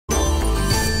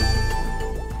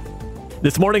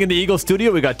This morning in the Eagles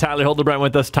studio, we got Tyler Hildebrand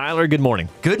with us. Tyler, good morning.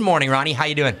 Good morning, Ronnie. How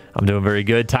you doing? I'm doing very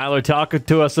good. Tyler, talk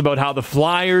to us about how the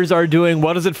Flyers are doing.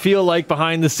 What does it feel like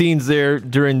behind the scenes there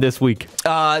during this week?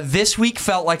 This week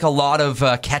felt like a lot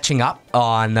of catching up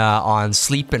on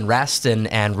sleep and rest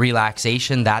and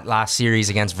relaxation. That last series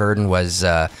against Verdun was...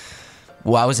 it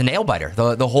was a nail-biter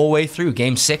the whole way through.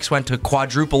 Game 6 went to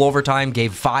quadruple overtime. Game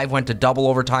 5 went to double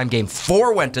overtime. Game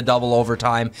 4 went to double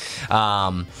overtime.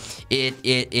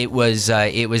 It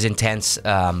was intense.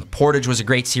 Portage was a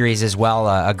great series as well.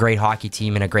 A great hockey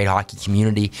team and a great hockey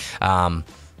community.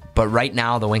 But right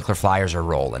now, the Winkler Flyers are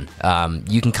rolling.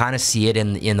 You can kind of see it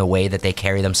in the way that they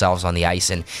carry themselves on the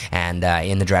ice and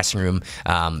in the dressing room.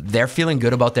 They're feeling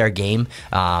good about their game.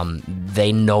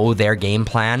 They know their game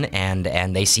plan,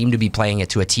 and they seem to be playing it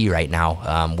to a T right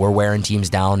now. We're wearing teams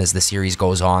down as the series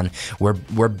goes on.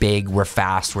 We're big, we're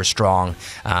fast, we're strong,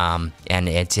 and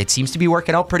it seems to be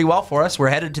working out pretty well for us. We're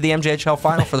headed to the MJHL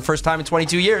final for the first time in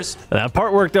 22 years. That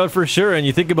part worked out for sure, and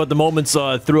you think about the moments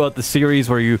throughout the series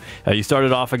where you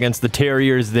started off against the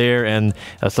Terriers there, and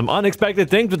some unexpected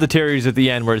things with the Terriers at the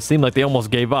end where it seemed like they almost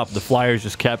gave up. The Flyers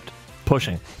just kept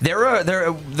pushing.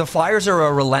 The Flyers are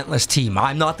a relentless team.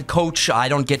 I'm not the coach. I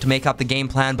don't get to make up the game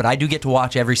plan, but I do get to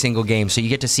watch every single game, so you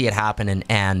get to see it happen.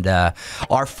 And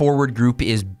our forward group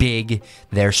is big,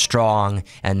 they're strong,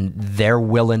 and they're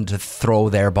willing to throw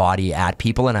their body at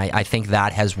people, and I think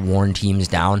that has worn teams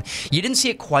down. You didn't see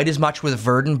it quite as much with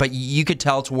Verdun, but you could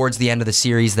tell towards the end of the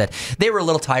series that they were a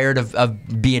little tired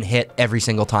of being hit every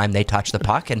single time they touched the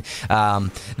puck, and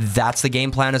that's the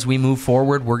game plan as we move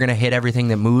forward. We're going to hit everything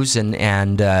that moves and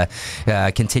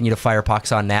continue to fire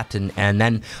pucks on net. And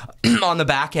then on the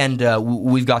back end,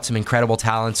 we've got some incredible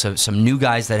talents, some new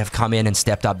guys that have come in and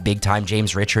stepped up big time.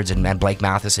 James Richards and Blake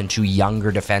Matheson, two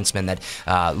younger defensemen that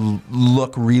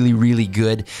look really, really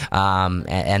good.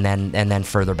 And then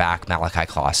further back, Malachi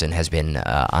Clausen has been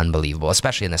unbelievable,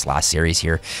 especially in this last series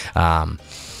here. A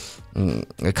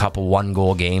couple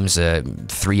one-goal games,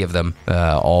 3 of them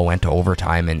all went to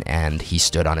overtime, and he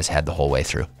stood on his head the whole way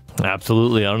through.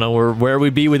 Absolutely. I don't know where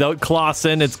we'd be without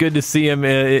Clausen. It's good to see him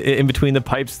in between the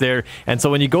pipes there. And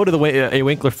so when you go to a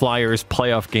Winkler Flyers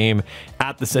playoff game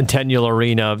at the Centennial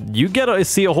Arena, you get to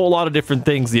see a whole lot of different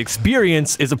things. The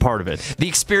experience is a part of it. The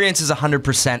experience is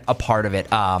 100% a part of it.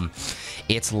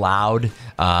 It's loud.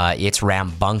 It's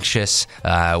rambunctious.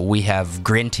 We have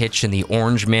Grintich and the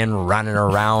Orangemen running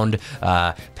around.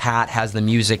 Pat has the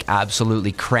music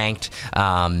absolutely cranked.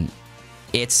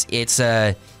 It's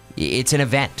an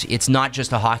event. It's not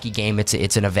just a hockey game.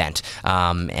 It's an event.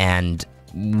 And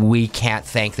we can't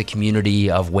thank the community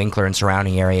of Winkler and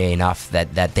surrounding area enough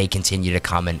that they continue to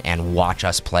come and watch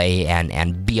us play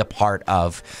and be a part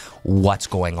of what's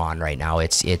going on right now.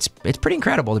 It's pretty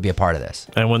incredible to be a part of this.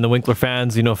 And when the Winkler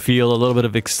fans, feel a little bit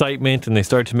of excitement and they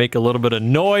start to make a little bit of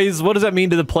noise, what does that mean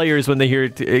to the players when they hear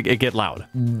it get loud?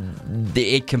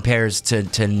 It compares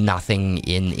to nothing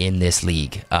in this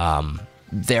league.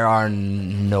 There are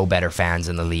no better fans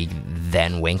in the league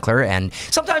than Winkler, and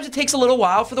sometimes it takes a little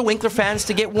while for the Winkler fans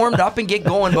to get warmed up and get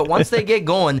going, but once they get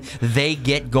going, they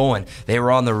get going. They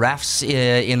were on the refs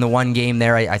in the one game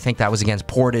there. I think that was against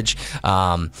Portage.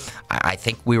 I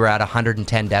think we were at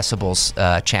 110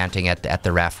 decibels chanting at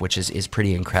the ref, which is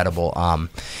pretty incredible.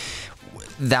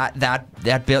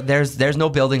 There's no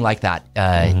building like that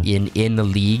in the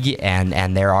league,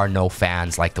 and there are no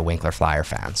fans like the Winkler Flyer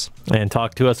fans. And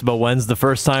talk to us about when's the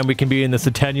first time we can be in the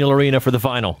Centennial Arena for the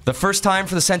final. The first time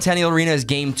for the Centennial Arena is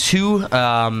Game 2.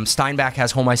 Steinbach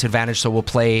has home ice advantage, so we'll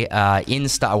play we'll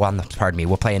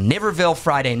play in Niverville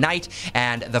Friday night,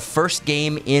 and the first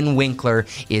game in Winkler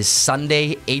is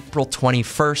Sunday, April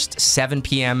 21st, 7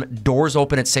 p.m. Doors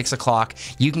open at 6 o'clock.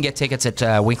 You can get tickets at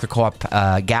Winkler Co-op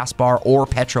Gas Bar or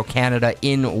Petro Canada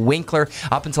in Winkler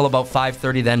up until about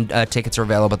 5:30. Then tickets are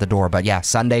available at the door. But yeah,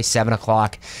 Sunday, 7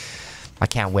 o'clock. I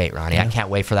can't wait, Ronnie. Yeah. I can't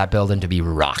wait for that building to be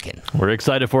rocking. We're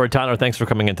excited for it, Tyler. Thanks for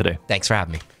coming in today. Thanks for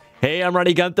having me. Hey, I'm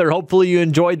Ronnie Gunther. Hopefully you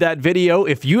enjoyed that video.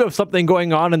 If you have something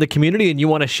going on in the community and you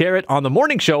want to share it on the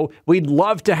morning show, we'd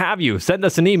love to have you. Send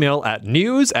us an email at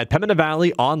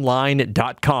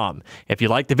news@pembinavalleyonline.com. If you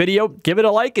like the video, give it a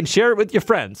like and share it with your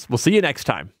friends. We'll see you next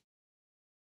time.